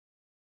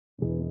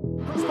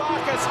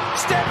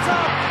Marcus steps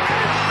up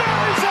and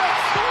buries it.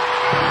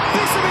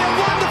 This will be a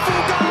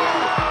wonderful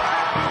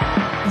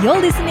goal.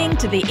 You're listening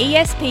to the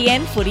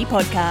ESPN Footy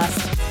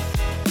Podcast.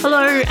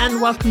 Hello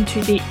and welcome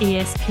to the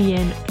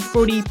ESPN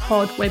Footy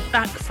Pod. We're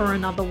back for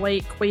another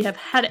week. We have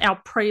had our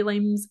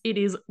prelims. It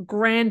is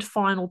grand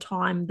final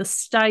time. The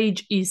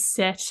stage is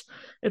set.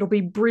 It'll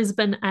be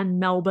Brisbane and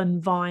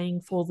Melbourne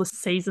vying for the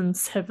Season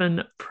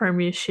 7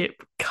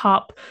 Premiership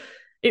Cup.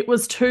 It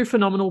was two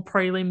phenomenal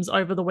prelims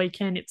over the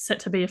weekend. It's set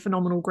to be a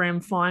phenomenal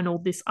grand final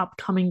this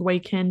upcoming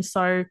weekend.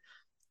 So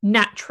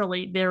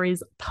naturally, there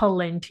is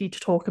plenty to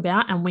talk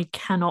about and we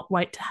cannot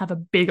wait to have a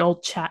big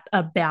old chat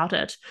about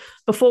it.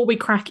 Before we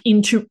crack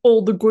into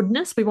all the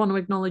goodness, we want to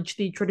acknowledge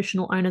the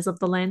traditional owners of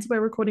the lands we're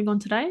recording on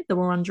today, the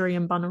Wurundjeri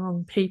and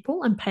Bunurong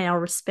people, and pay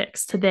our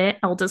respects to their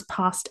elders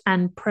past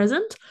and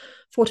present.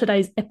 For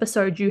today's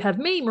episode, you have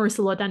me, Marissa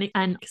Lodanic,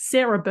 and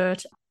Sarah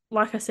Burt.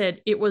 Like I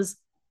said, it was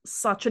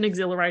such an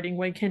exhilarating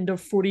weekend of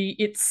footy.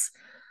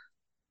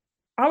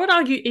 I would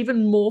argue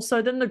even more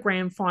so than the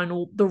grand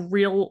final, the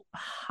real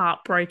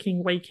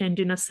heartbreaking weekend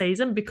in a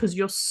season, because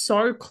you're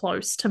so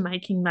close to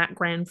making that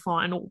grand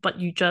final, but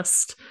you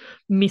just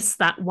miss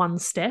that one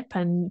step.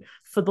 And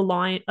for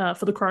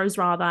the Crows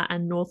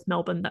and North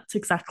Melbourne, that's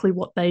exactly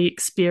what they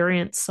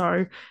experienced.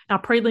 So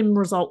our prelim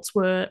results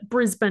were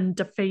Brisbane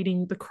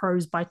defeating the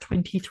Crows by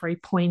 23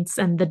 points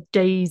and the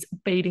D's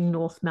beating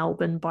North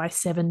Melbourne by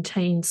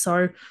 17.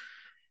 So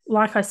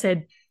like I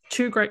said,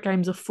 two great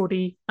games of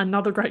footy,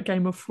 another great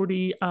game of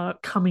footy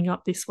coming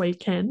up this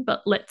weekend.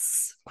 But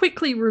let's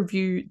quickly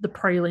review the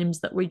prelims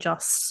that we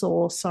just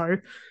saw. So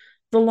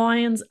the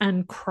Lions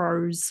and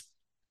Crows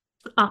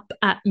up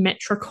at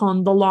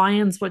Metricon. The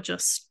Lions were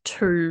just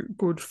too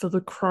good for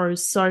the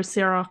Crows. So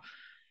Sarah,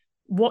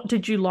 what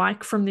did you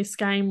like from this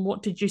game?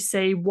 What did you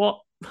see? What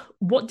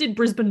did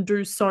Brisbane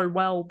do so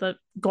well that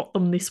got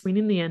them this win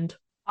in the end?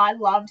 I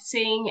loved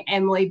seeing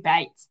Emily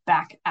Bates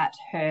back at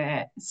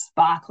her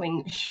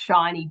sparkling,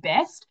 shiny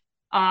best.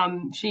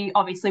 She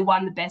obviously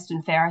won the best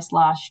and fairest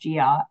last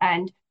year,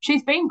 and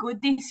she's been good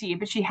this year,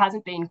 but she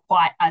hasn't been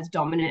quite as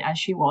dominant as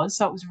she was.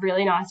 So it was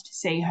really nice to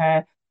see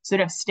her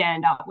sort of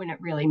stand up when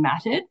it really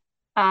mattered.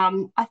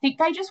 I think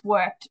they just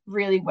worked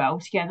really well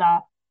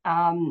together.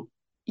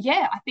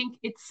 I think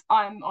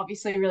I'm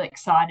obviously really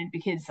excited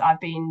because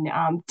I've been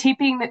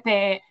tipping that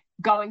they're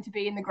going to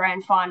be in the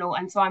grand final,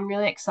 and so I'm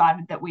really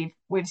excited that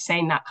we've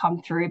seen that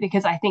come through,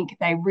 because I think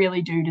they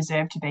really do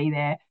deserve to be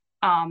there.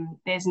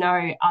 There's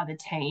no other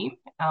team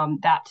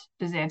that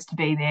deserves to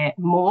be there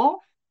more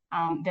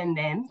than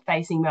them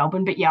facing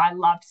Melbourne. But yeah, I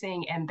loved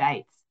seeing Em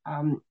Bates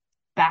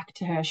back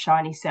to her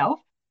shiny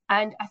self.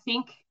 And I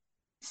think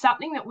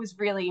something that was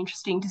really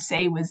interesting to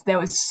see was there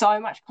was so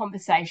much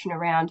conversation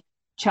around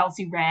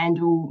Chelsea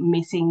Randall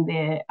missing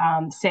their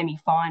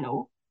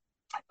semi-final.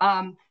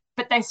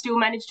 But they still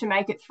managed to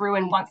make it through,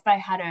 and once they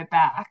had her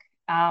back,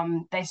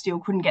 they still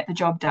couldn't get the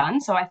job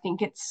done. So I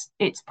think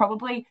it's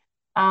probably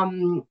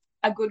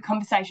a good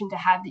conversation to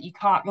have, that you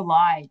can't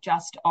rely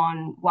just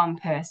on one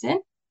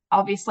person.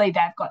 Obviously,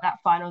 they've got that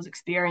finals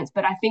experience,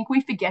 but I think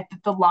we forget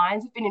that the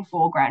Lions have been in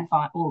 4 grand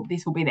finals. Well,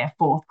 this will be their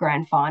 4th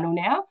grand final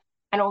now,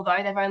 and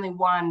although they've only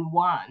won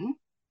one,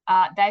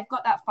 they've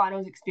got that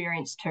finals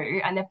experience too,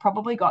 and they've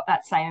probably got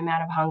that same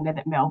amount of hunger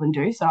that Melbourne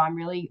do. So I'm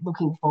really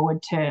looking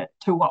forward to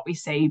what we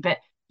see. But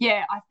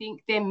yeah, I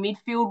think their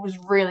midfield was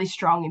really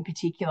strong in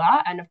particular,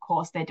 and of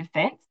course their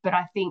defence. But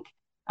I think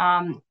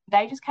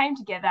they just came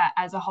together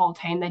as a whole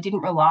team. They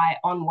didn't rely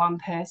on one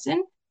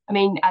person. I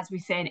mean, as we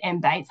said,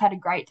 Em Bates had a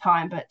great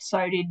time, but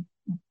so did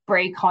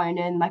Bree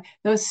Conan. Like,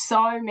 there were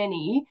so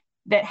many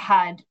that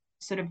had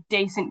sort of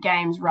decent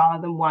games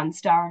rather than one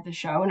star of the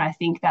show, and I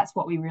think that's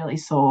what we really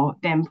saw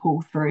them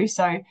pull through.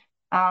 So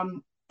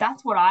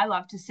that's what I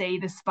love to see.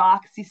 The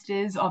Spark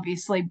sisters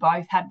obviously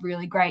both had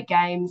really great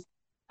games.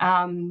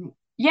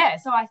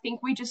 So I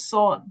think we just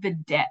saw the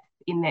depth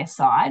in their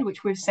side,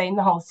 which we've seen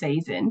the whole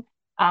season,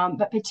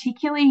 but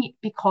particularly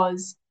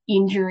because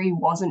injury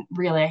wasn't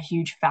really a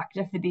huge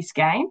factor for this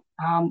game.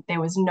 There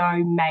was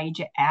no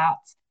major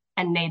outs,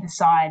 and neither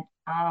side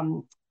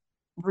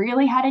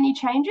really had any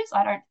changes,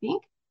 I don't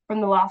think, from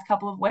the last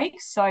couple of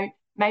weeks. So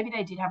maybe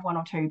they did have one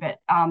or two, but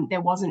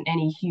there wasn't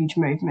any huge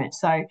movement.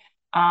 So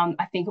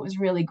I think it was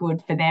really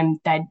good for them.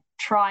 They'd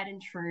tried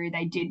and true.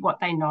 They did what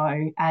they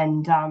know,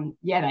 and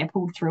they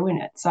pulled through in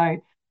it. So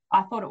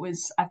I thought it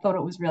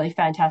was really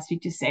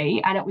fantastic to see,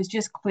 and it was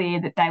just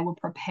clear that they were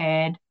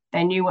prepared.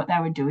 They knew what they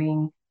were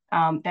doing.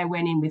 They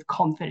went in with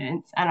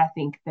confidence, and I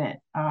think that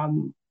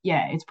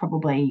it's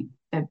probably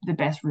the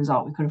best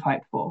result we could have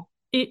hoped for.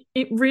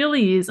 It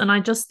really is, and I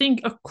just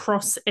think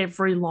across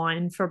every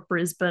line for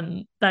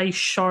Brisbane, they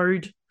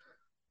showed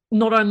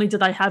not only do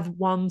they have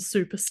one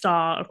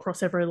superstar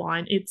across every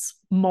line, it's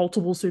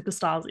multiple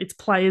superstars. It's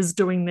players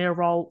doing their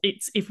role.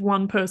 It's if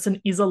one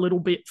person is a little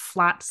bit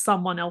flat,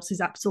 someone else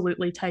is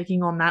absolutely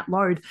taking on that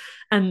load.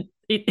 And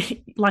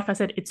it, like I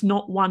said, it's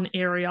not one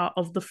area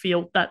of the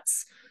field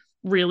that's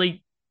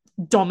really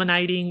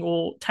dominating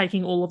or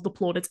taking all of the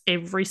plaudits.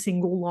 Every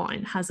single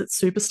line has its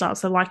superstar.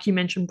 So like you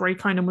mentioned, Brie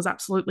Conan was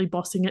absolutely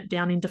bossing it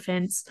down in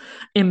defence.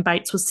 M.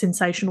 Bates was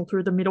sensational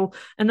through the middle.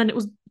 And then it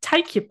was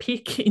take your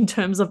pick in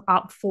terms of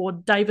up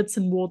forward.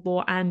 Davidson,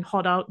 Wardlaw and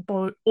Hodder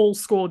all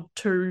scored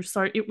 2.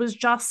 So it was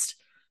just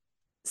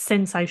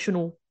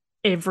sensational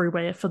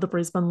everywhere for the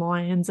Brisbane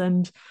Lions.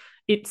 And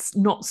it's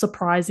not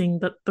surprising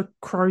that the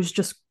Crows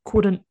just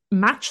couldn't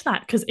match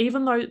that, because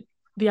even though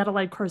the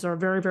Adelaide Crows are a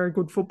very, very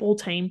good football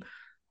team,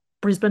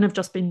 Brisbane have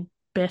just been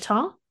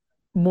better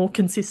more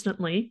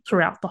consistently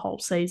throughout the whole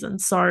season.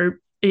 So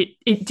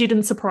it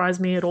didn't surprise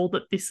me at all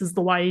that this is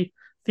the way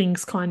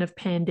things kind of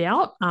panned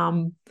out.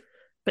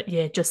 But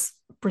yeah, just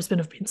Brisbane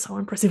have been so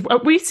impressive.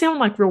 We sound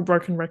like real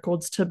broken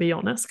records, to be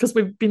honest, because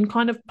we've been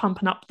kind of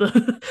pumping up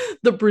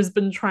the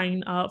Brisbane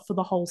train for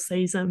the whole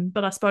season.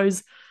 But I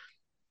suppose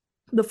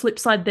the flip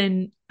side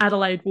then,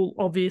 Adelaide will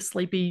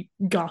obviously be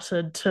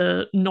gutted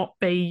to not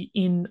be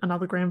in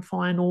another grand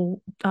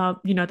final.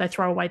 They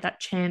throw away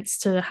that chance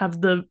to have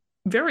the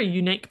very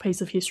unique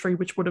piece of history,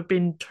 which would have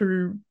been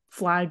 2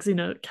 flags in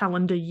a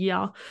calendar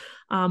year.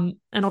 And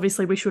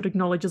obviously we should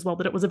acknowledge as well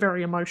that it was a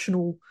very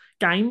emotional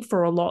game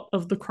for a lot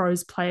of the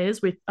Crows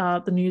players, with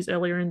the news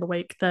earlier in the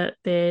week that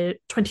their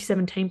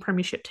 2017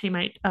 premiership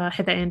teammate,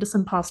 Heather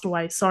Anderson, passed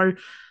away. So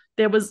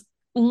there was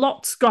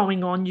lots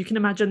going on. You can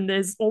imagine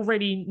there's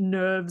already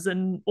nerves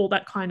and all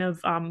that kind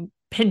of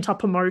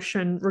pent-up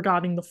emotion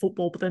regarding the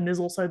football, but then there's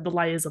also the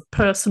layers of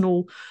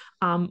personal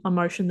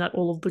emotion that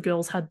all of the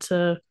girls had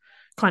to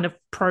kind of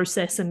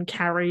process and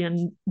carry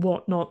and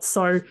whatnot.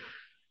 So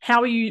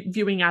how are you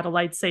viewing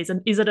Adelaide's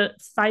season? Is it a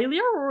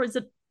failure, or is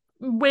it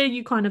where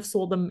you kind of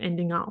saw them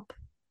ending up?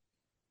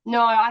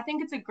 No, I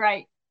think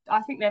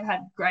they've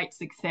had great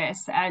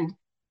success. And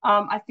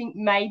I think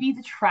maybe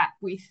the trap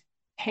with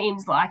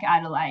teams like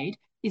Adelaide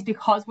is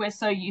because we're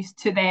so used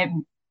to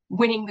them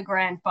winning the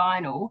grand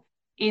final,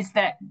 is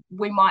that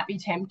we might be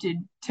tempted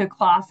to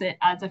class it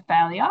as a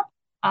failure.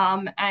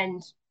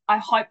 And I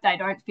hope they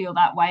don't feel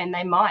that way, and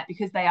they might,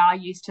 because they are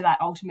used to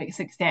that ultimate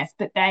success.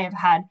 But they have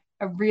had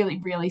a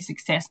really, really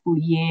successful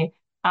year.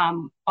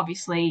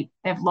 Obviously,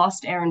 they've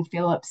lost Erin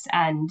Phillips,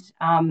 and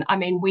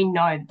we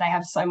know they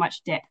have so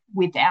much depth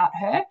without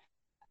her.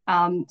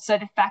 So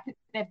the fact that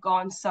they've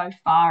gone so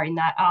far in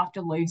that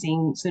after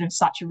losing sort of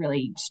such a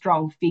really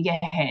strong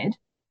figurehead.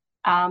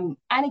 And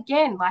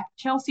again, like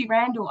Chelsea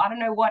Randall, I don't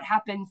know what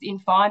happens in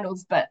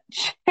finals, but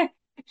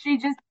she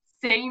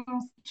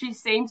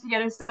seems to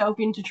get herself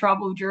into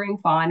trouble during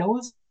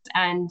finals,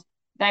 and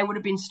they would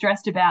have been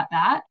stressed about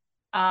that.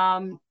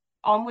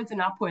 Onwards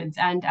and upwards.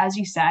 And as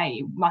you say,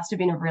 it must have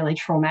been a really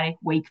traumatic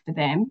week for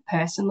them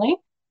personally.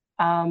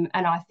 And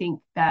I think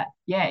that,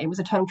 it was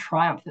a total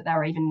triumph that they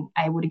were even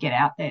able to get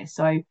out there.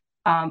 So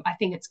I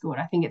think it's good.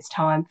 I think it's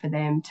time for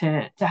them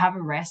to have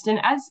a rest.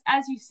 And as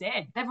you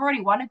said, they've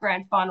already won a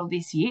grand final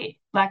this year.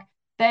 Like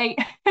they've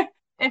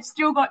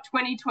still got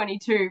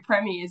 2022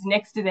 premiers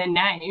next to their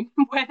name,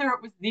 whether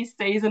it was this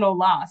season or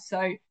last.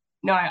 So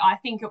no, I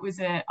think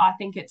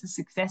it's a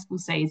successful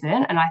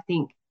season, and I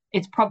think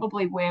it's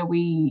probably where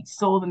we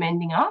saw them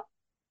ending up.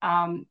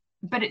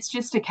 But it's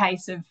just a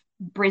case of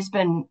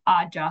Brisbane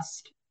are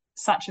just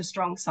such a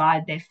strong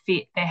side. They're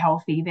fit, they're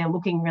healthy, they're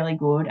looking really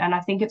good. And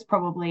I think it's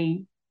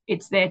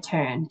their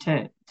turn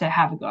to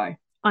have a go.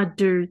 I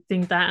do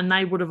think that, and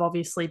they would have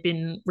obviously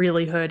been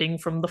really hurting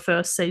from the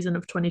first season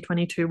of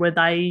 2022 where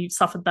they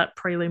suffered that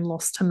prelim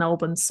loss to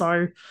Melbourne.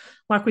 So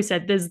like we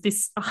said, there's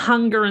this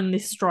hunger and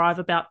this drive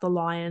about the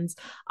Lions.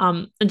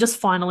 And just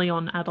finally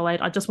on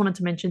Adelaide, I just wanted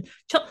to mention,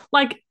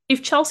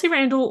 if Chelsea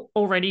Randall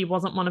already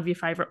wasn't one of your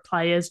favourite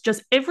players,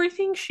 just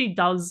everything she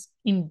does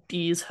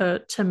endears her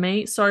to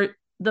me. So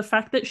the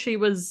fact that she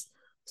was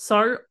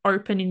so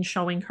open in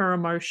showing her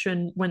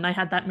emotion when they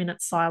had that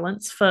minute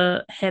silence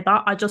for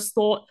Heather, I just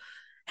thought,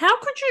 how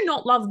could you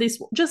not love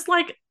this? Just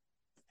like,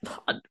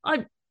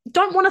 I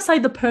don't want to say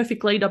the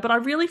perfect leader, but I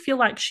really feel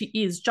like she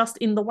is, just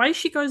in the way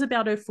she goes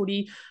about her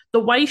footy,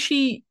 the way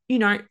she,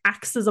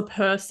 acts as a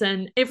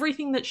person,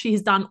 everything that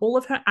she's done, all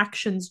of her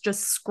actions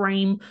just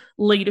scream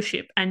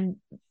leadership and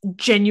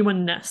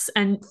genuineness.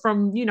 And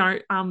from,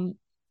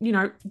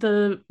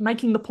 the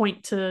making the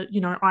point to,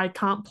 I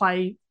can't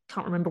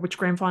remember which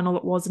grand final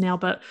it was now,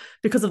 but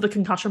because of the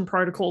concussion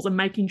protocols, and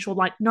making sure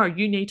no,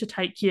 you need to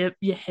take your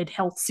head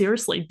health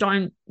seriously.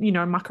 Don't,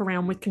 muck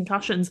around with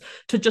concussions,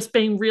 to just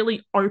being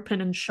really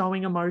open and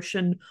showing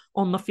emotion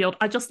on the field.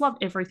 I just love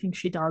everything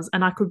she does,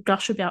 and I could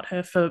gush about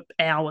her for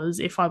hours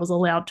if I was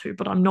allowed to,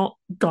 but I'm not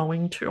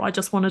going to. I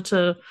just wanted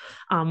to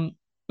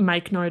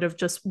make note of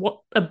just what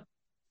a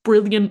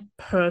brilliant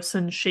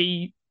person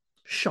she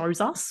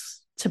shows us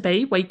to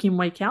be week in,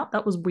 week out.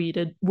 That was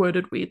worded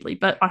weirdly,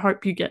 but I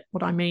hope you get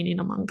what I mean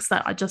in amongst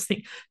that. I just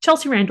think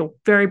Chelsea Randall,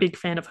 very big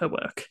fan of her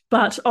work.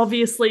 But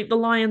obviously the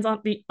Lions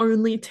aren't the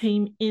only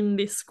team in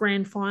this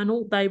grand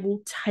final. They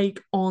will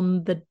take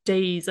on the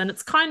D's, and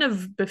it's kind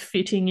of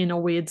befitting in a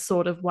weird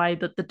sort of way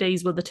that the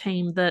D's were the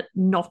team that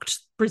knocked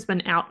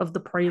Brisbane out of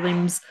the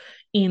prelims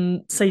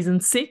in season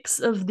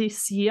 6 of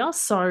this year.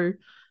 So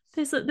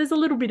there's a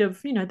little bit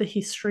of, the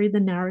history, the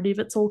narrative,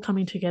 it's all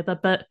coming together.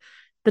 But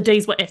the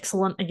D's were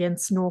excellent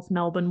against North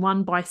Melbourne,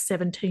 won by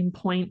 17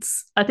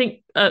 points. I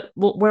think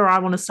where I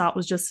want to start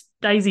was just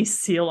Daisy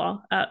Sealer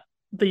at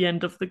the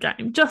end of the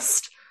game.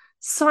 Just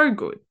so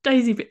good.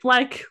 Daisy,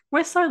 like,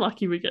 we're so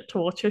lucky we get to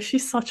watch her.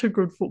 She's such a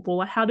good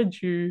footballer. How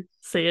did you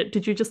see it?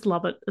 Did you just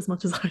love it as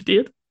much as I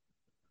did?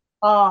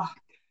 Oh,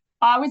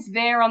 I was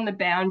there on the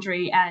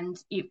boundary and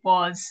it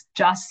was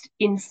just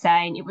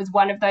insane. It was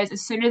one of those,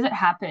 as soon as it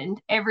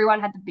happened, everyone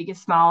had the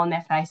biggest smile on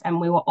their face and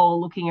we were all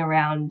looking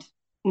around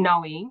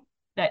knowing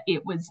that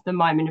it was the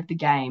moment of the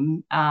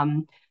game.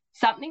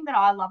 Something that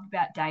I love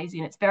about Daisy,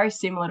 and it's very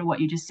similar to what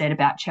you just said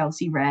about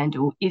Chelsea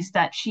Randall, is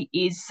that she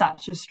is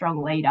such a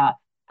strong leader.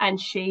 And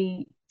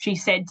she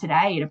said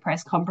today at a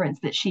press conference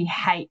that she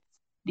hates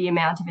the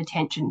amount of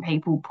attention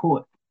people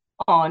put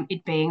on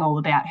it being all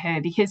about her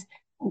because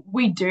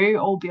we do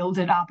all build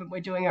it up and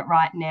we're doing it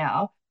right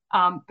now.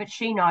 But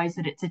she knows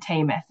that it's a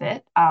team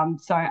effort.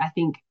 So I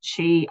think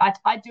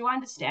I do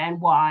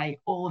understand why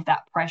all of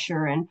that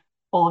pressure and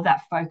all of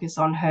that focus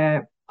on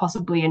her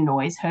possibly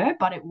annoys her,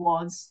 but it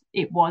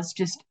was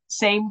just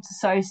seemed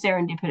so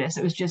serendipitous.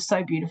 It was just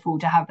so beautiful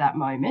to have that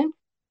moment.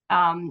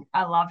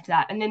 I loved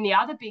that. And then the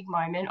other big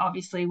moment,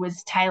 obviously,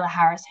 was Taylor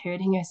Harris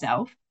hurting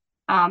herself.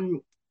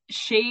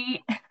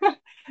 She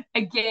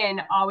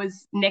again, I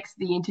was next to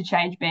the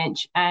interchange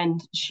bench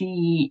and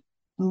she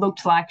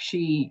looked like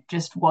she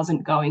just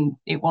wasn't going,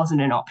 it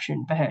wasn't an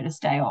option for her to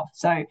stay off.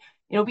 So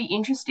it'll be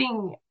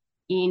interesting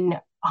in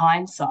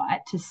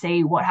hindsight to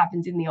see what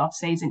happens in the off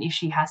season if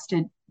she has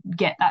to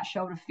get that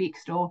shoulder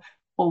fixed or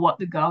what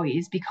the go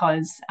is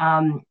because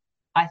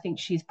I think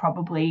she's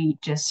probably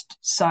just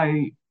so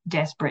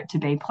desperate to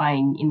be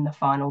playing in the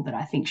final that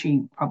I think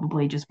she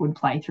probably just would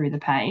play through the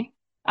pain,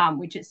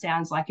 which it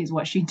sounds like is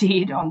what she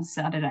did on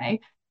Saturday.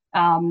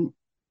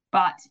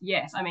 But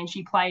yes, I mean,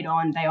 she played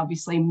on. They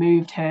obviously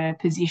moved her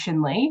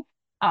positionally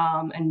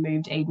and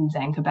moved Eden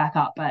Zanker back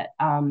up. But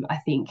I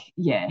think,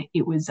 yeah,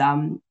 it was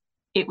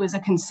a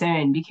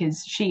concern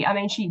because she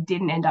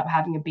didn't end up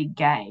having a big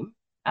game,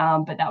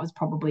 but that was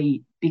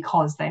probably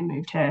because they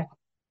moved her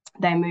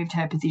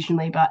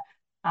positionally. But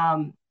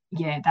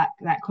yeah,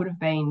 that could have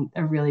been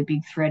a really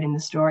big thread in the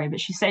story.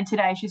 But she said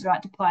today she's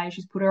right to play.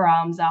 She's put her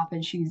arms up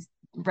and she's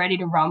ready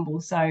to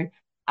rumble. So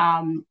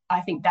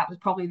I think that was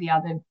probably the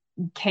other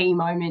key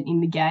moment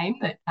in the game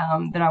that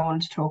I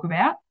wanted to talk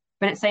about.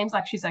 But it seems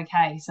like she's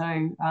okay.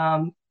 So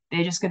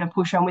they're just going to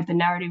push on with the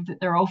narrative that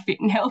they're all fit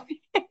and healthy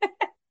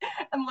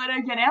and let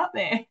her get out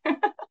there.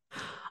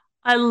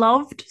 I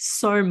loved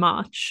so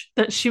much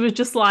that she was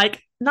just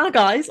like, nah,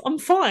 guys, I'm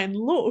fine.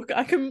 Look,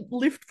 I can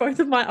lift both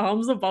of my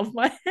arms above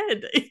my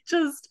head.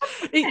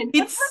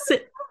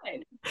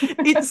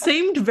 It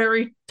seemed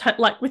very,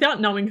 like, without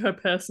knowing her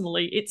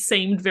personally, it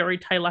seemed very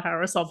Taylor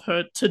Harris of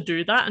her to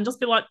do that and just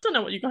be like, don't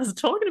know what you guys are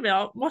talking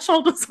about. My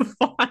shoulders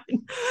are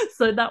fine.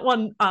 So that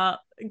one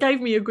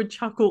gave me a good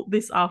chuckle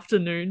this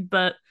afternoon,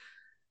 but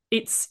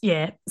it's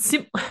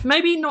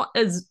maybe not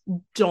as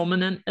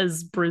dominant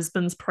as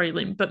Brisbane's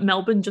prelim, but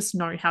Melbourne just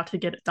know how to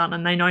get it done,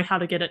 and they know how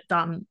to get it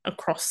done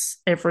across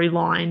every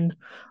line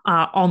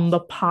on the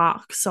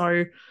park.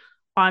 So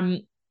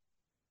I'm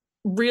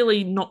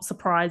really not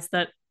surprised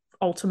that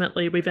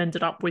ultimately we've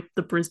ended up with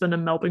the Brisbane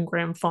and Melbourne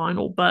grand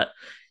final, but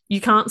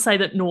you can't say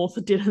that North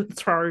didn't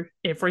throw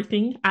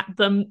everything at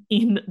them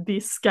in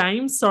this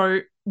game.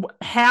 So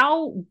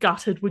how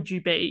gutted would you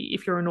be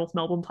if you're a North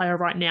Melbourne player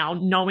right now,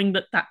 knowing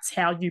that that's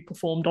how you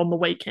performed on the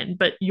weekend,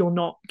 but you're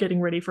not getting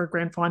ready for a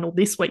grand final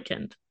this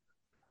weekend?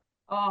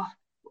 Oh,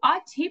 I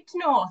tipped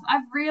North.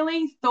 I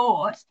really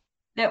thought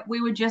that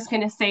we were just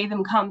going to see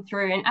them come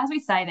through. And as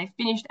we say, they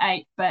finished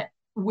eighth, but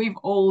we've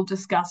all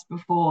discussed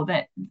before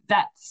that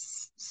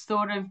that's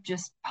sort of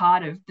just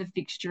part of the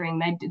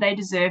fixturing. They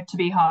deserve to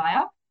be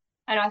higher.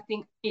 And I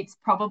think it's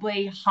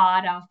probably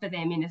harder for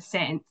them in a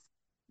sense,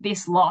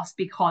 this loss,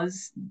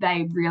 because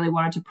they really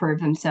wanted to prove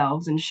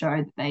themselves and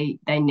show that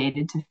they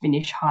needed to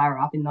finish higher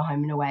up in the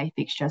home and away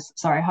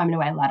home and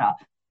away ladder.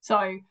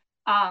 So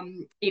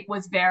it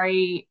was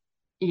very,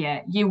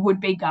 yeah, you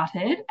would be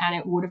gutted and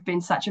it would have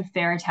been such a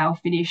fairy tale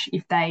finish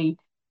if they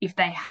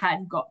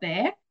had got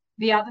there.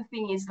 The other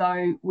thing is,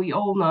 though, we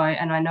all know,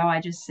 and I know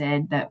I just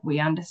said that we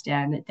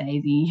understand that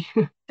Daisy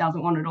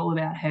doesn't want it all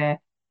about her.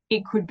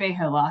 It could be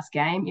her last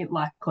game. It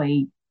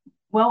likely,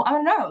 well, I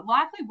don't know, it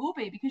likely will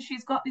be because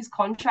she's got this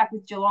contract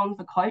with Geelong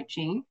for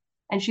coaching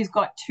and she's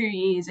got 2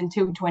 years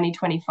until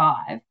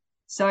 2025.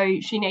 So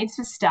she needs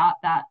to start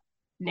that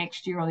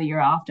next year or the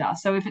year after.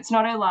 So if it's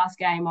not her last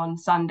game on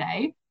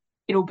Sunday,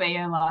 it'll be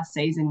her last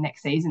season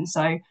next season.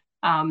 So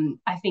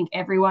I think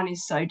everyone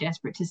is so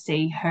desperate to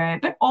see her,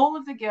 but all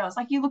of the girls,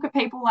 like you look at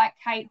people like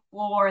Kate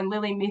Floor and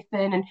Lily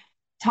Mithen and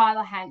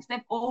Tyler Hanks, they've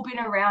all been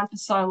around for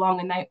so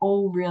long and they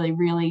all really,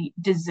 really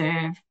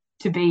deserve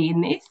to be in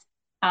this.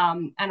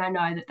 And I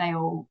know that they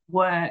all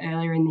were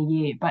earlier in the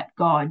year, but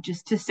God,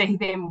 just to see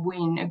them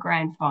win a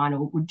grand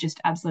final would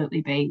just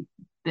absolutely be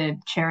the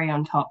cherry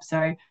on top.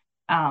 So,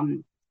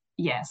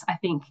 yes, I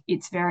think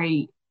it's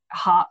very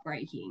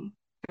heartbreaking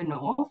for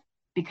North.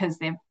 because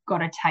they've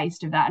got a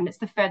taste of that, and it's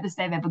the furthest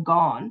they've ever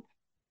gone.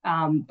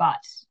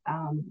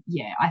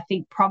 Yeah, I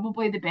think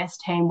probably the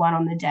best team won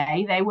on the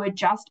day. They were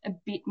just a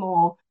bit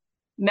more,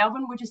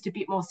 Melbourne were just a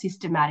bit more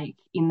systematic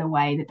in the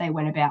way that they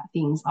went about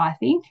things, I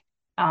think.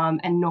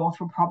 And North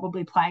were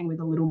probably playing with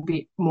a little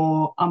bit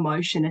more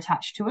emotion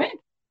attached to it.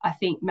 I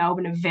think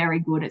Melbourne are very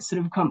good at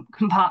sort of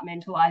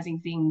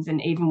compartmentalizing things.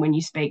 And even when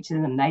you speak to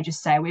them, they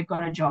just say, we've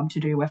got a job to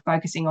do. We're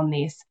focusing on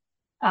this.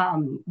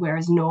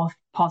 Whereas North,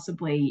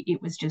 possibly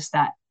it was just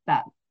that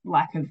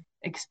lack of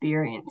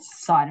experience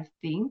side of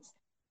things.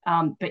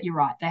 But you're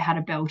right, they had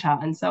a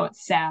belter. And so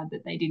it's sad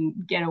that they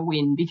didn't get a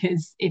win,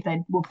 because if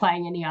they were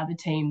playing any other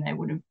team, they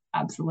would have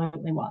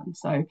absolutely won.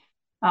 So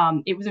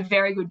it was a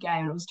very good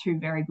game. It was two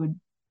very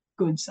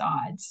good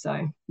sides.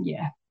 So,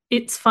 yeah.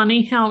 It's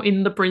funny how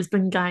in the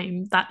Brisbane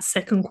game, that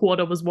second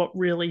quarter was what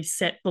really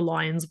set the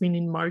Lions win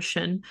in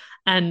motion.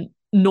 And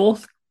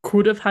North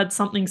could have had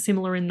something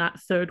similar in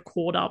that third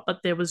quarter, but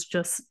there was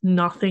just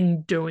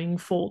nothing doing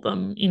for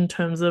them in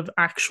terms of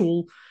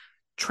actual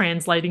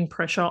translating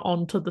pressure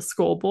onto the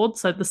scoreboard.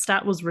 So the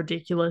stat was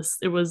ridiculous.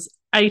 It was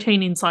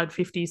 18 inside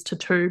 50s to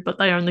 2, but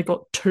they only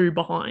got 2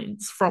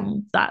 behinds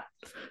from that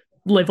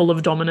level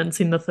of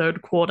dominance in the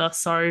third quarter.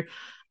 So,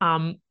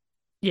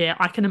 yeah,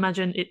 I can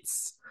imagine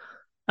it's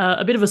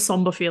a bit of a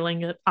somber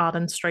feeling at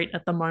Arden Street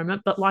at the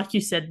moment. But like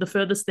you said, the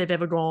furthest they've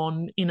ever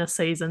gone in a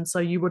season. So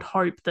you would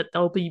hope that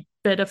they'll be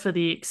better for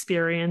the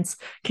experience,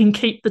 can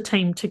keep the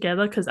team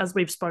together, because as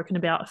we've spoken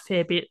about a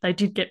fair bit, they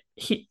did get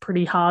hit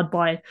pretty hard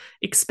by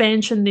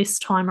expansion this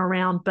time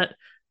around, but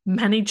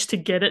managed to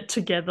get it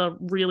together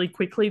really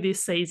quickly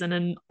this season.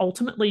 And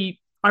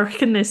ultimately, I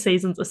reckon their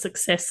season's a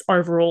success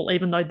overall,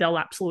 even though they'll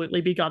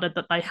absolutely be gutted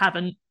that they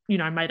haven't,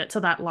 made it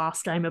to that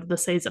last game of the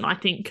season. I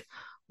think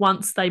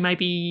once they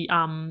maybe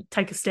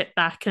take a step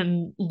back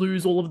and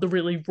lose all of the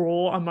really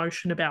raw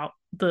emotion about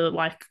the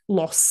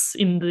loss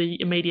in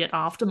the immediate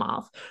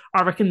aftermath,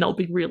 I reckon they'll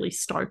be really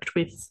stoked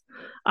with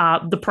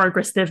the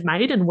progress they've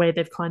made and where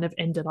they've kind of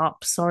ended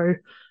up. So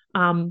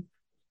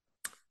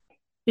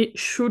it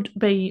should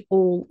be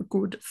all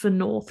good for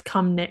North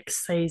come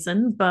next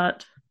season.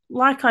 But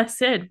like I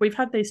said, we've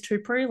had these 2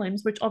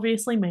 prelims, which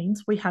obviously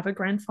means we have a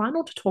grand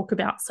final to talk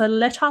about. So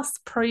let us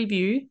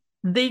preview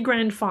the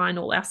grand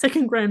final, our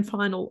second grand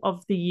final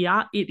of the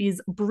year. It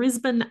is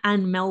Brisbane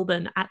and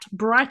Melbourne at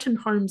Brighton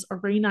Homes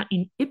Arena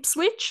in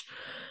Ipswich,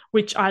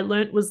 which I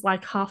learnt was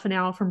like half an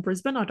hour from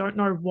Brisbane. I don't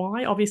know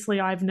why. Obviously,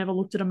 I've never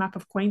looked at a map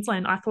of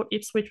Queensland. I thought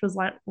Ipswich was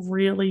like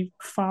really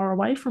far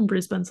away from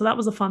Brisbane. So that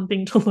was a fun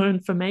thing to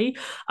learn for me.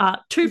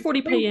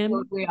 2:40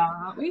 p.m. We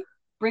are, aren't we?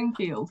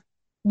 Springfield.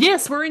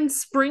 Yes, we're in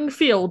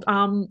Springfield.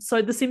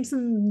 So the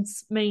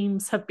Simpsons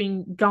memes have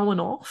been going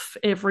off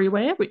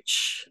everywhere,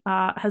 which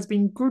has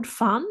been good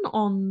fun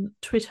on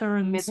Twitter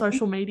and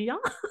social media.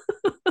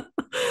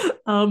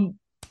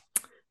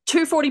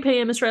 2:40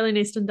 p.m. Australian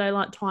Eastern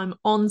Daylight Time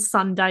on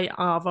Sunday,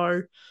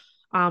 Arvo.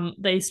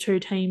 These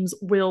 2 teams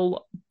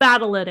will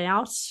battle it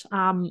out.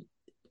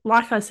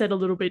 Like I said a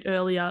little bit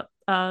earlier,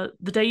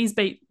 the D's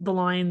beat the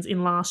Lions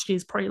in last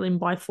year's prelim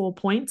by 4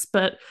 points,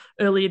 but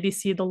earlier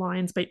this year the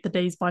Lions beat the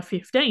D's by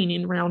 15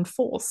 in round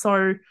 4.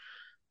 So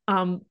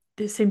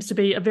there seems to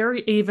be a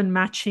very even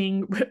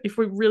matching. If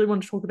we really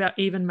want to talk about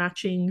even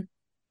matching,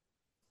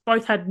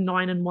 both had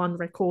 9-1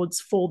 records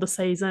for the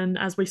season.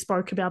 As we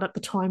spoke about at the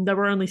time, they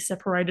were only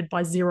separated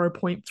by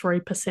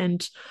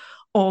 0.3%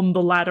 on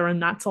the ladder,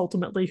 and that's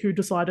ultimately who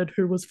decided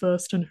who was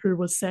first and who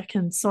was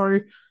second. So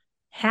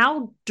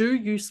how do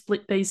you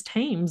split these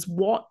teams?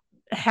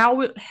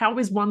 How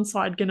is one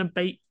side going to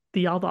beat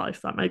the other,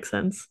 if that makes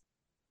sense?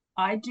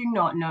 I do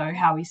not know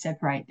how we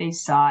separate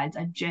these sides.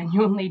 I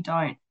genuinely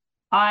don't.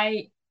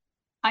 I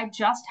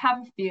just have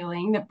a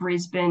feeling that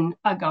Brisbane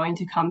are going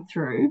to come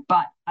through,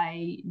 but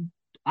I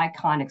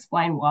can't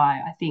explain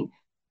why. I think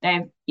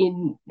they've,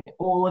 in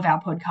all of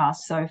our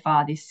podcasts so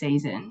far this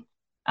season,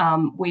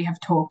 we have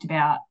talked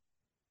about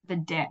the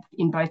depth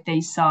in both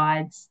these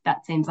sides.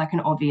 That seems like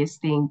an obvious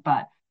thing,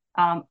 but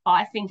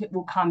I think it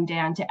will come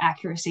down to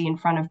accuracy in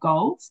front of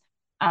goals,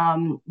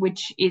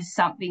 which is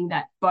something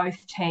that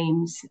both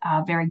teams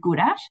are very good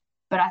at.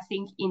 But I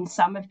think in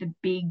some of the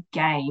big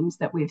games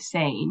that we've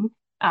seen,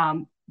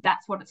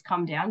 that's what it's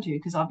come down to,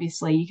 because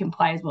obviously you can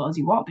play as well as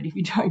you want, but if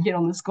you don't get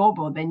on the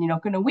scoreboard, then you're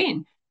not going to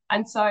win.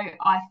 And so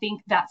I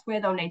think that's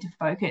where they'll need to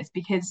focus,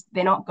 because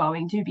they're not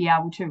going to be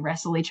able to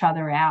wrestle each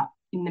other out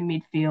in the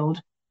midfield,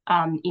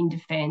 in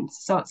defence.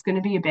 So it's going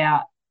to be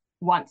about,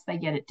 once they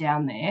get it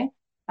down there,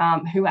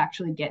 who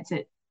actually gets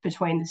it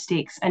between the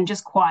sticks. And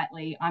just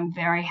quietly, I'm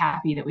very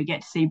happy that we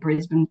get to see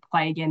Brisbane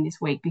play again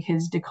this week,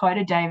 because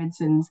Dakota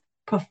Davidson's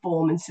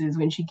performances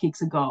when she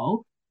kicks a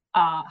goal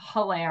are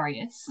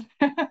hilarious.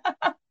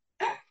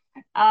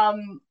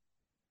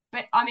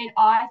 But I mean,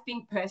 I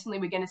think personally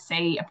we're going to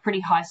see a pretty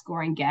high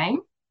scoring game.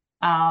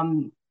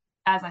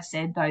 As I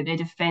said, though, their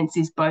defence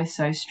is both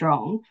so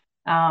strong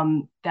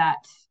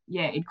that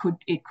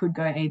it could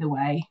go either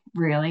way.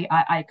 Really,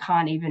 I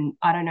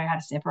don't know how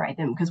to separate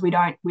them, because we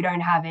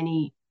don't have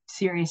any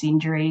serious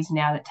injuries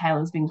now that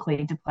Taylor's been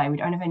cleared to play. We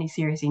don't have any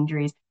serious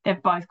injuries.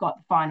 They've both got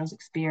the finals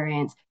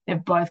experience.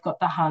 They've both got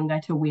the hunger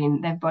to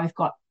win. They've both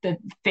got the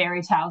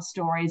fairy tale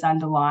stories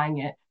underlying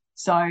it.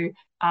 So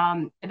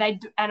and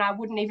I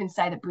wouldn't even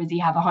say that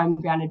Brizzy have a home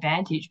ground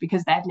advantage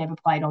because they've never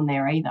played on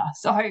there either.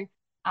 So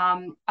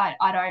I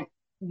don't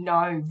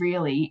know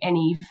really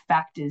any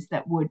factors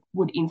that would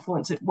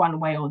influence it one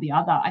way or the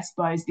other. I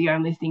suppose the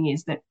only thing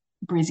is that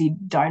Brizzy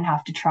don't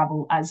have to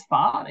travel as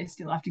far. They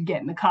still have to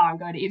get in the car and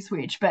go to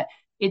Ipswich, but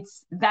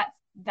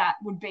that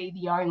would be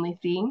the only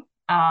thing.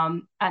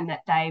 And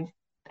that they've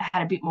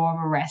had a bit more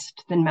of a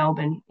rest than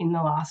Melbourne in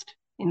the last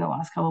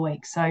couple of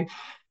weeks. So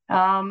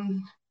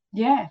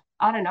yeah,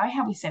 I don't know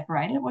how we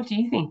separate it. What do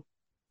you think?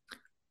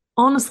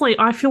 Honestly,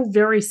 I feel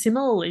very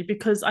similarly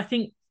because I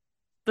think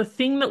the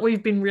thing that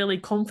we've been really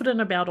confident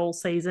about all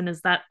season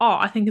is that,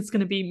 I think it's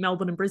going to be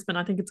Melbourne and Brisbane.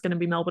 I think it's going to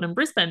be Melbourne and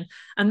Brisbane.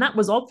 And that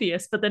was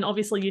obvious. But then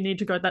obviously you need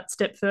to go that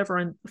step further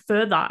and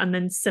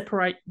then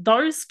separate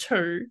those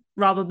two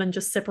rather than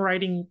just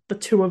separating the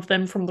two of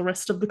them from the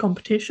rest of the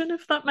competition,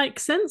 if that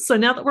makes sense. So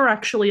now that we're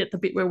actually at the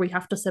bit where we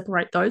have to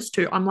separate those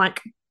two, I'm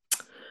like,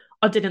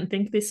 I didn't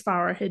think this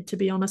far ahead, to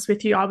be honest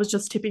with you. I was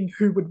just tipping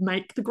who would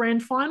make the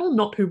grand final,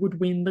 not who would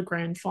win the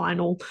grand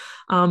final.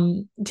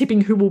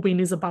 Tipping who will win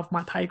is above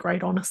my pay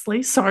grade,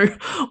 honestly. So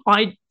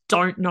I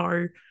don't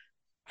know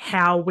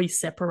how we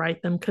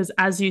separate them because,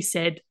 as you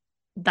said,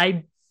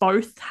 they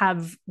both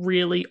have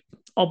really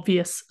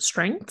obvious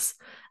strengths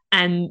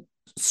and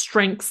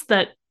strengths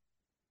that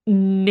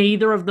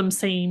neither of them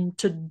seem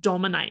to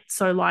dominate.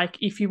 So, like,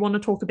 if you want to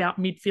talk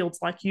about midfields,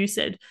 like you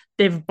said,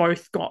 they've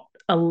both got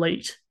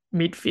elite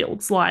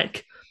midfields.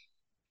 Like,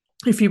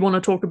 if you want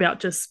to talk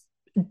about just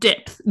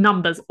depth,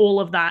 numbers,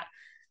 all of that,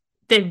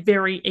 they're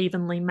very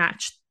evenly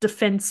matched.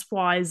 Defense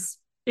wise,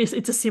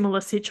 it's a similar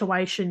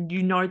situation.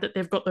 You know that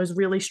they've got those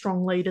really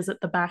strong leaders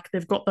at the back.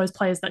 They've got those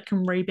players that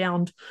can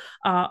rebound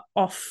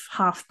off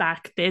half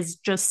back. There's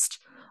just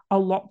a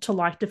lot to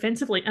like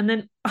defensively. And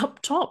then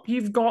up top,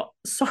 you've got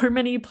so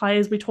many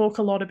players. We talk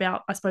a lot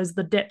about, I suppose,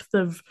 the depth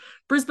of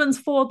Brisbane's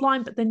forward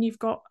line, but then you've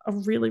got a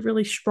really,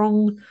 really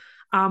strong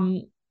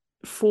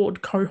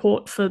forward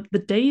cohort for the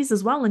Ds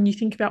as well. And you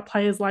think about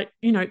players like,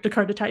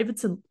 Dakota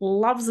Davidson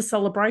loves a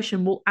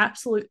celebration, will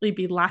absolutely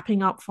be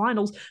lapping up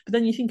finals. But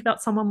then you think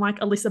about someone like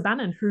Alyssa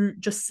Bannon, who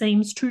just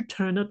seems to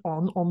turn it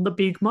on the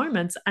big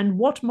moments. And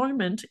what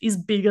moment is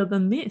bigger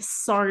than this?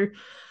 So,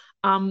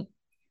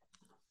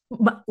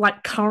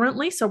 like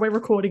currently, so we're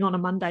recording on a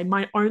Monday,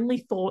 my only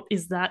thought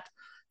is that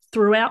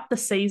throughout the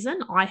season,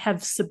 I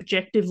have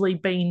subjectively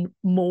been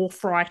more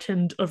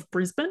frightened of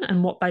Brisbane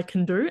and what they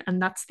can do.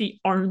 And that's the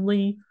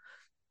only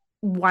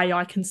way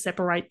I can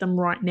separate them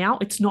right now.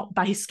 It's not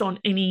based on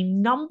any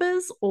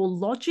numbers or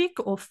logic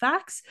or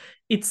facts.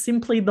 It's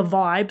simply the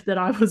vibe that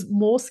I was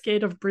more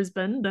scared of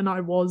Brisbane than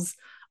I was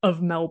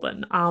of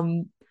Melbourne.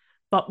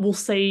 But we'll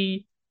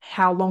see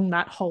how long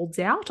that holds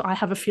out. I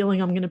have a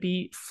feeling I'm going to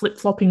be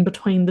flip-flopping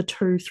between the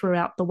two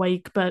throughout the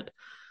week, but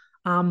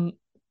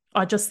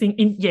I just think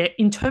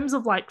in terms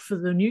of like for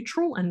the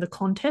neutral and the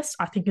contest,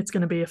 I think it's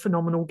going to be a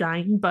phenomenal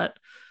game, but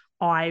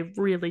I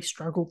really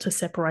struggle to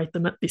separate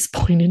them at this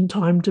point in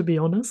time, to be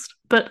honest.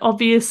 But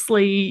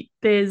obviously,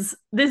 there's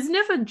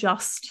never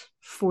just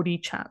footy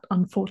chat,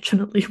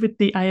 unfortunately, with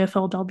the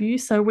AFLW.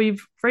 So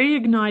we've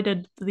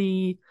reignited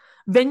the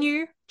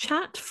venue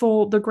chat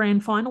for the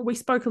grand final. We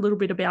spoke a little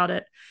bit about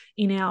it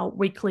in our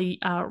weekly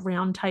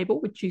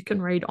roundtable, which you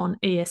can read on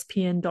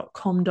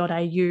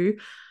espn.com.au.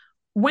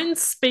 When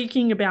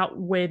speaking about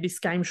where this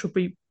game should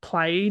be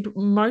played,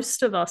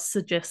 most of us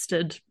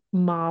suggested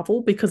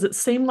Marvel because it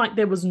seemed like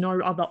there was no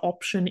other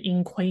option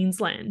in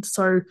Queensland.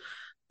 So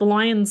the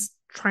Lions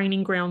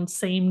training ground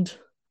seemed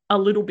a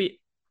little bit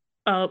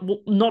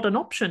not an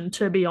option,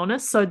 to be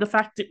honest. So the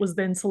fact it was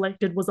then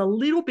selected was a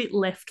little bit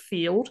left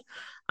field.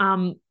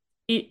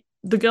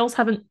 The girls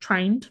haven't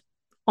trained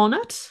on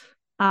it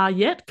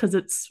yet because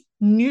it's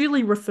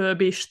newly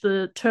refurbished.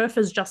 The turf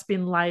has just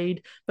been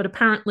laid, but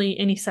apparently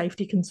any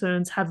safety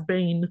concerns have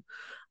been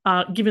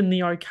given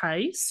the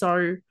okay.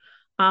 So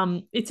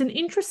it's an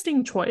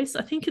interesting choice.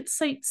 I think it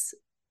seats,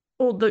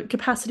 or the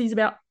capacity is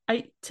about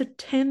 8 to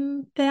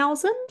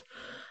 10,000.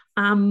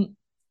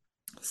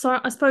 So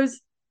I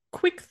suppose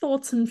quick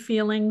thoughts and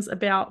feelings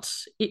about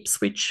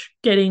Ipswich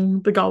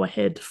getting the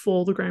go-ahead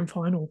for the grand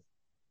final.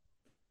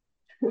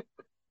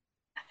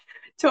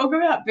 Talk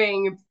about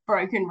being a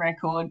broken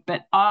record,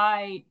 but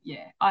I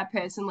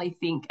personally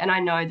think, and I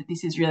know that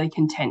this is really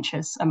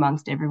contentious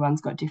amongst everyone's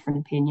got different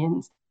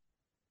opinions.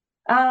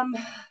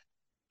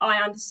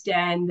 I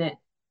understand that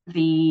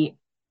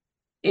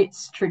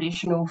it's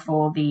traditional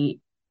for the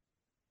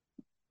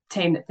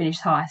team that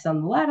finished highest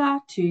on the ladder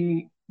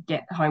to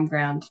get home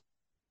ground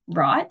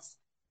rights.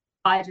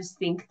 I just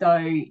think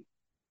though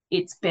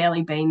it's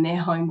barely been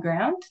their home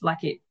ground. Like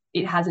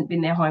it hasn't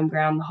been their home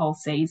ground the whole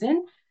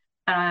season.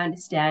 I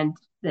understand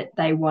that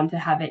they want to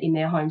have it in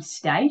their home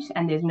state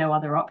and there's no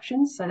other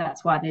options. So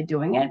that's why they're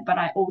doing it. But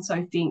I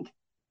also think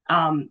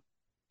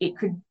it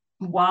could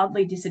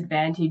wildly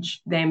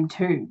disadvantage them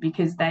too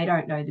because they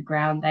don't know the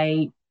ground.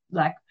 They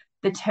like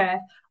the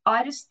turf.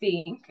 I just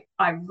think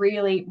I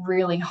really,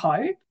 really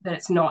hope that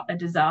it's not a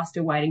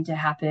disaster waiting to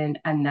happen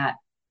and that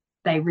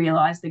they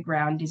realize the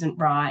ground isn't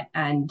right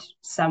and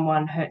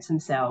someone hurts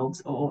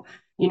themselves or,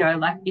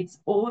 like it's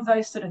all of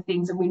those sort of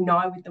things. And we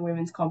know with the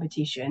women's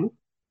competition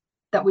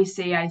that we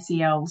see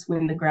ACLs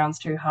when the ground's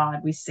too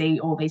hard. We see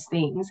all these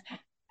things.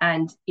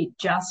 And it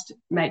just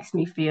makes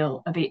me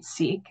feel a bit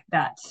sick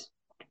that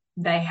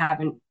they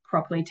haven't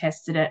properly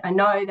tested it. I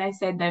know they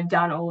said they've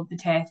done all of the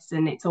tests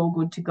and it's all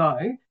good to go,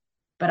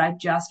 but I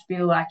just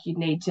feel like you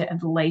need to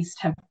at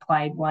least have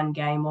played one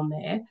game on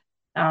there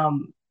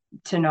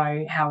to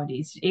know how it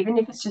is, even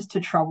if it's just to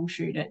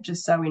troubleshoot it,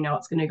 just so we know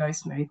it's going to go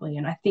smoothly.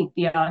 And I think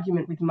the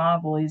argument with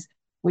Marvel is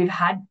we've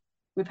had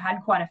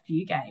quite a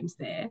few games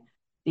there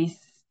this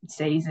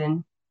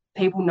season.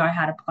 People know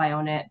how to play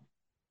on it.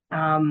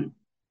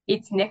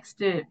 It's next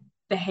to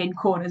the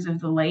headquarters of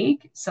the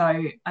league.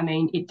 So, I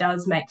mean, it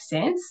does make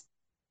sense.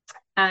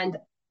 And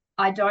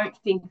I don't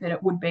think that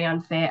it would be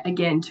unfair.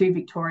 Again, two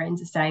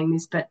Victorians are saying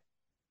this, but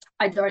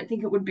I don't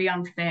think it would be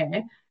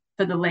unfair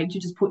for the league to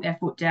just put their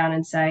foot down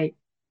and say,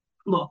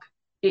 look,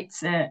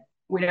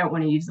 we don't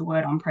want to use the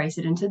word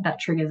unprecedented.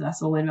 That triggers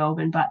us all in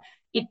Melbourne, but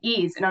it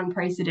is an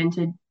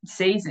unprecedented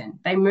season.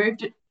 They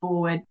moved it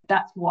forward.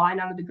 That's why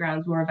none of the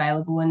grounds were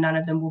available and none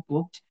of them were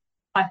booked.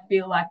 I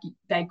feel like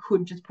they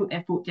could just put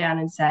their foot down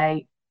and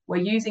say, we're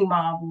using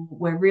Marvel.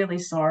 We're really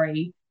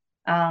sorry.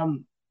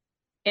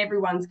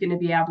 Everyone's going to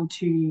be able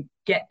to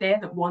get there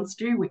that wants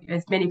to, with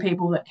as many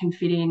people that can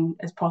fit in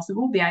as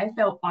possible. The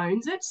AFL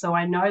owns it, so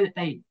I know that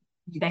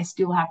they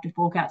still have to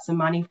fork out some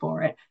money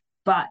for it.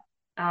 But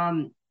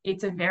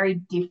it's a very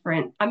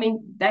different. I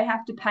mean, they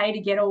have to pay to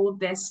get all of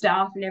their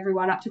staff and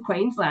everyone up to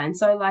Queensland.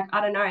 So, like,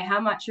 I don't know how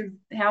much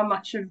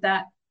of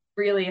that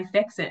really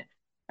affects it.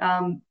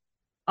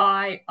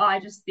 I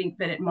just think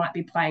that it might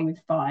be playing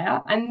with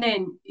fire. And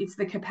then it's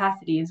the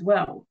capacity as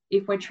well.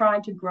 If we're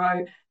trying to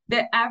grow,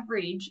 the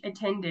average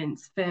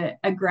attendance for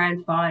a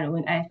grand final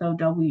in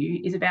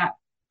AFLW is about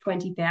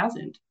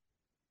 20,000.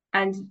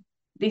 And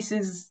this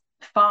is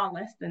far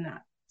less than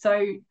that.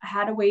 So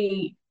how do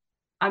we,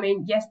 I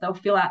mean, yes, they'll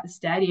fill out the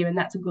stadium and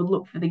that's a good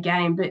look for the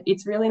game, but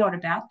it's really not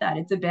about that.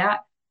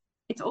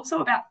 It's also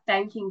about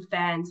thanking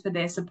fans for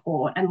their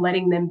support and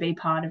letting them be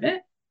part of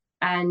it.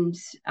 And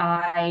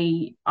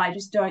I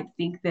just don't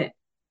think that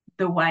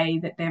the way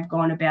that they've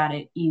gone about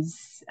it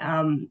is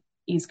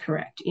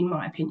correct, in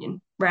my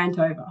opinion. Rant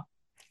over.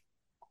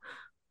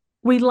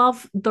 We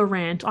love the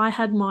rant. I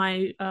had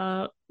my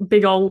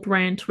big old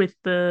rant with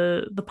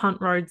the punt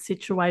road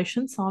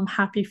situation, so I'm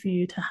happy for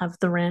you to have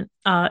the rant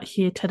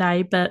here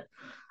today. But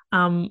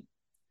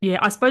yeah,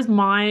 I suppose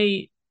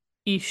my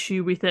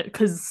issue with it,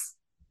 because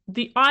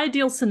the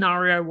ideal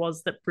scenario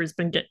was that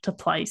Brisbane get to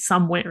play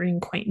somewhere in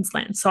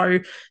Queensland. So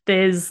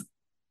there's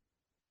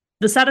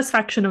the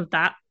satisfaction of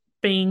that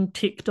being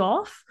ticked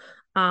off.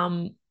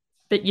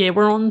 But yeah,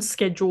 we're on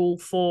schedule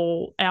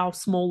for our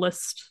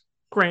smallest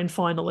grand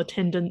final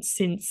attendance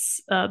since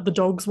the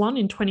Dogs won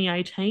in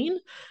 2018.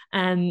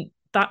 And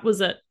that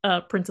was at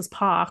Princess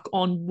Park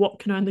on what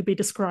can only be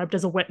described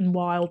as a wet and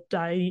wild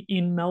day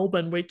in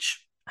Melbourne,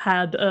 which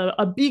had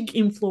a big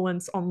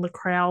influence on the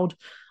crowd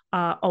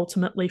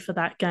ultimately for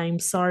that game.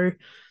 So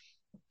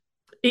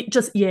it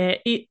just, yeah,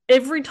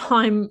 every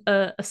time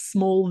a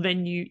small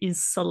venue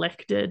is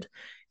selected,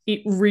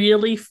 it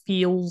really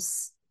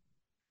feels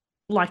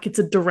like it's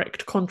a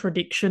direct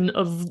contradiction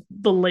of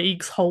the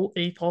league's whole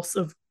ethos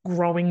of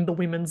growing the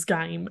women's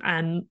game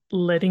and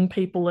letting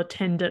people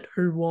attend it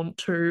who want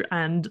to,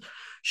 and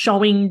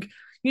showing,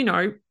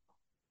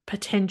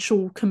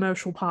 potential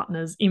commercial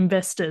partners,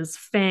 investors,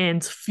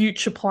 fans,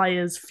 future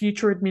players,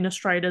 future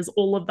administrators,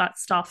 all of that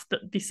stuff,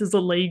 that this is a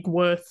league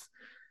worth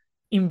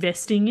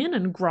investing in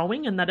and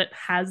growing, and that it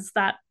has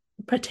that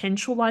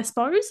potential, I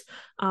suppose,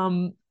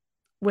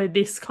 where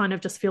this kind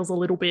of just feels a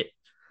little bit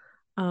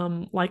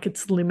like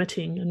it's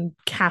limiting and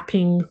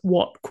capping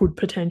what could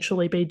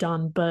potentially be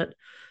done. But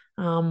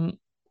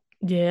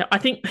yeah, I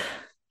think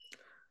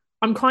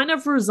I'm kind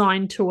of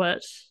resigned to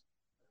it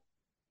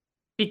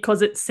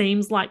because it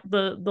seems like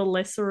the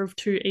lesser of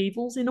two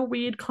evils in a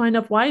weird kind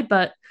of way.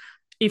 But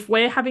if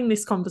we're having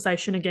this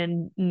conversation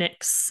again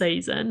next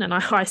season, and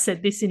I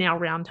said this in our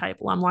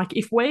roundtable, I'm like,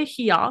 if we're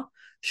here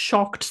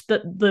shocked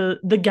that the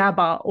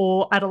Gabba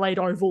or Adelaide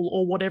Oval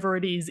or whatever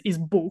it is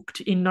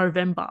booked in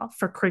November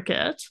for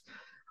cricket,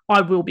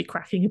 I will be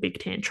cracking a big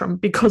tantrum,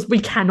 because we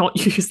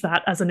cannot use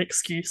that as an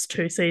excuse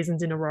 2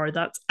 seasons in a row.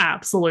 That's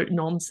absolute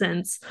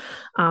nonsense.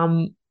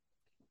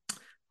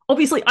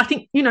 Obviously, I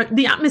think,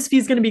 the atmosphere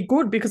is going to be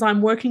good because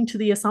I'm working to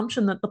the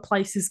assumption that the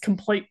place is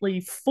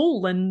completely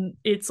full, and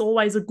it's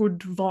always a good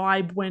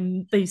vibe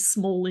when these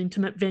small,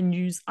 intimate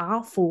venues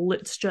are full.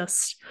 It's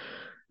just,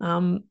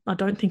 I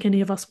don't think any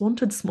of us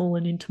wanted small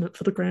and intimate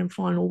for the grand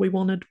final. We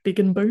wanted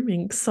big and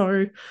booming.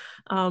 So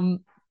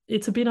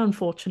it's a bit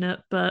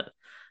unfortunate, but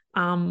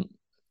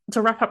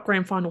to wrap up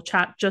grand final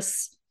chat,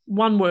 just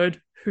one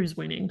word: who's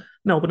winning,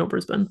 Melbourne or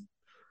Brisbane?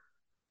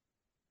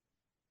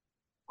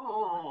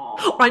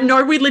 I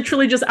know we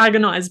literally just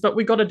agonised, but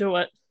we got to do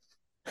it.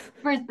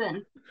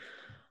 Brisbane.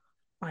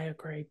 I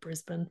agree,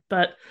 Brisbane.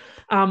 But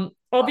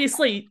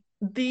obviously,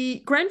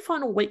 the grand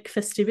final week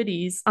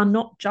festivities are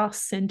not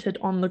just centred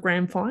on the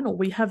grand final.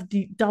 We have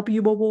the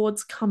W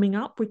Awards coming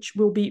up, which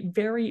will be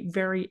very,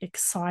 very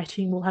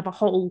exciting. We'll have a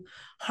whole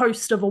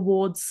host of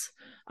awards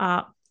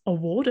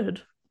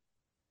awarded.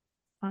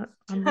 I'm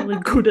really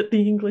good at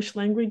the English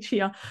language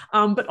here.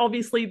 But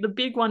obviously, the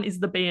big one is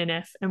the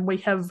BNF, and we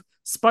have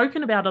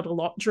spoken about it a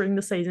lot during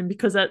the season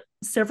because at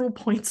several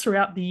points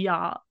throughout the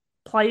year,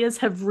 players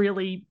have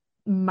really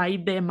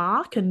made their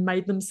mark and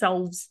made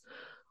themselves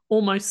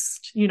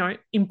almost,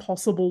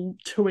 impossible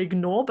to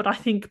ignore. But I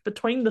think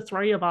between the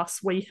three of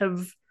us, we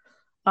have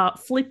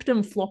flipped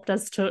and flopped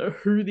as to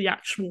who the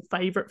actual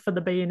favourite for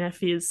the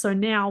BNF is. So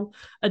now,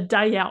 a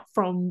day out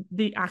from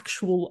the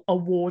actual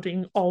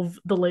awarding of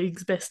the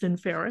league's best and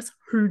fairest,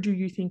 who do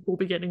you think will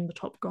be getting the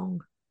top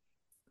gong?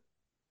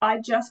 I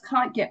just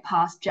can't get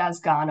past Jazz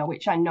Garner,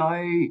 which I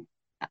know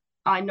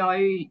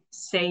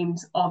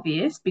seems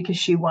obvious because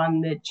she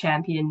won the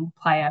Champion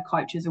Player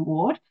Coaches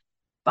Award,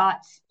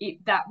 but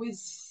that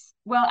was,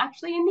 well,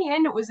 actually in the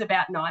end it was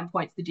about 9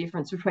 points the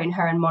difference between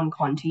her and Mon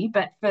Conti,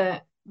 but for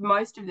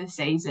most of the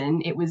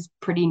season it was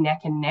pretty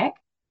neck and neck.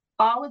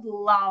 I would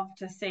love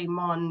to see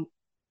Mon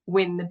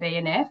win the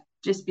BNF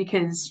just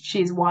because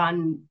she's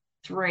won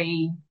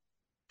three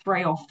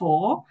or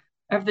four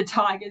of the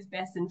Tigers'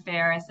 best and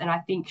fairest, and I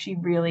think she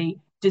really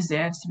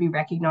deserves to be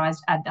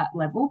recognised at that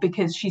level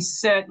because she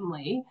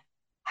certainly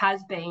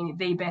has been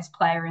the best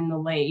player in the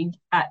league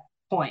at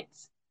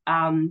points,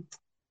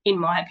 in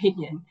my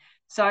opinion.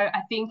 So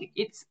I think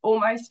it's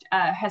almost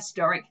a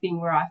historic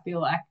thing where I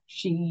feel like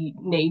she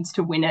needs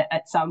to win it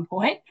at some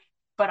point.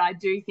 But I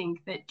do think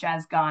that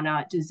Jazz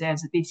Garner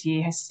deserves it this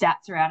year. Her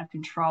stats are out of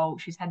control.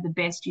 She's had the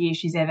best year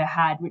she's ever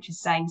had, which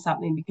is saying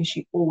something because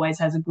she always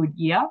has a good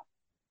year.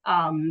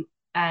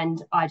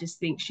 And I just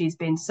think she's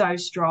been so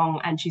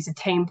strong and she's a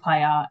team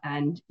player.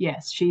 And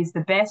yes, she's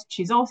the best.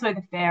 She's also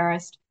the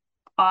fairest.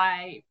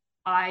 I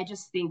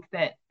just think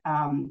that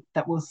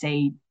that we'll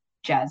see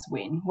Jazz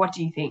win. What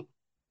do you think?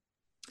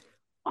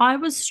 I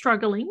was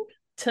struggling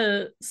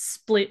to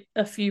split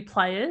a few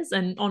players,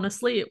 and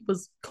honestly, it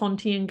was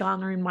Conti and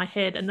Garner in my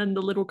head, and then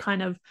the little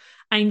kind of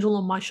angel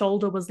on my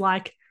shoulder was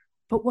like,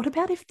 but what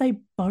about if they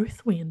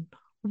both win?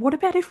 What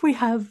about if we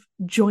have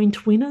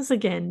joint winners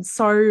again?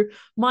 So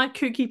my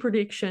kooky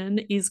prediction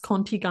is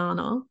Conti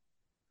Garner,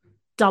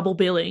 double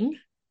billing,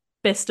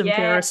 best and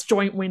fairest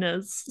joint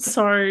winners.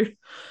 So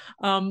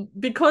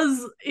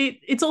because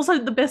it's also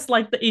the best,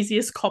 like the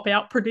easiest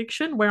cop-out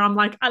prediction where I'm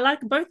like, I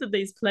like both of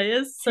these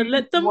players, so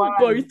let them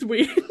both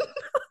win.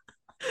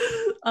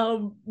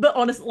 But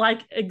honestly,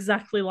 like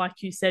exactly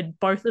like you said,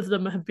 both of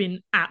them have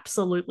been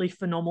absolutely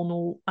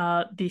phenomenal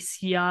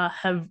this year,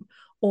 have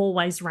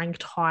always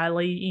ranked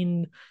highly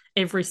in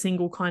every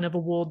single kind of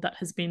award that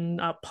has been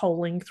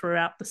polling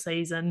throughout the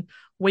season.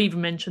 We've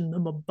mentioned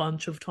them a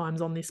bunch of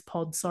times on this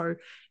pod, so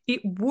it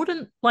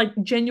wouldn't, like,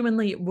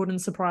 genuinely, it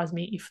wouldn't surprise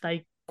me if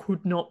they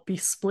could not be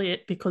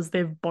split because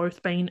they've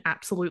both been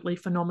absolutely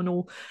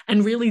phenomenal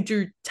and really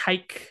do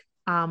take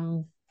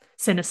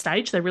centre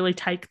stage. They really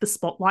take the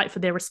spotlight for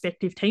their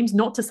respective teams.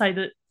 Not to say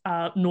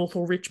that North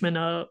or Richmond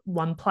are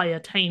one-player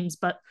teams,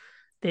 but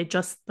they're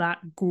just that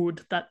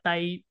good that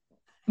they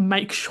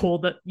make sure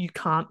that you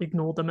can't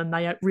ignore them, and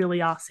they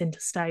really are centre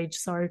stage.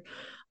 So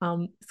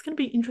it's going to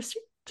be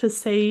interesting to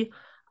see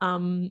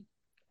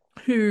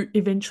who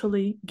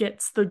eventually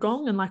gets the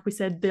gong. And like we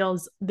said,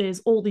 there's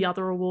all the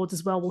other awards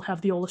as well. We'll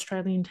have the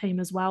All-Australian team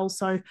as well.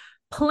 So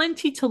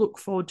plenty to look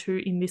forward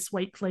to in this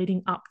week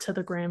leading up to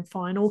the grand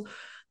final.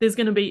 There's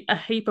going to be a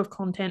heap of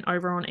content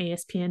over on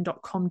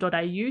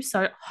espn.com.au.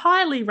 So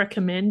highly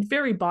recommend,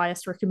 very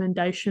biased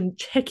recommendation,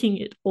 checking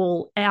it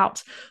all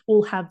out.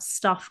 We'll have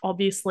stuff,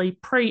 obviously,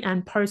 pre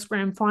and post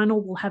grand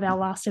final. We'll have our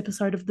last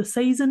episode of the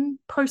season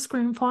post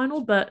grand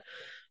final, but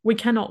we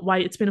cannot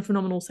wait. It's been a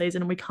phenomenal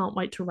season and we can't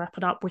wait to wrap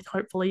it up with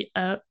hopefully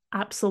a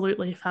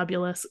absolutely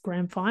fabulous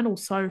grand final.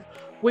 So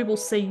we will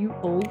see you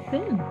all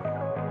then.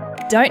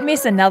 Don't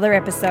miss another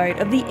episode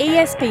of the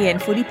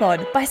ESPN Footy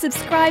Pod by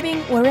subscribing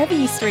wherever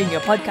you stream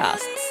your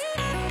podcasts.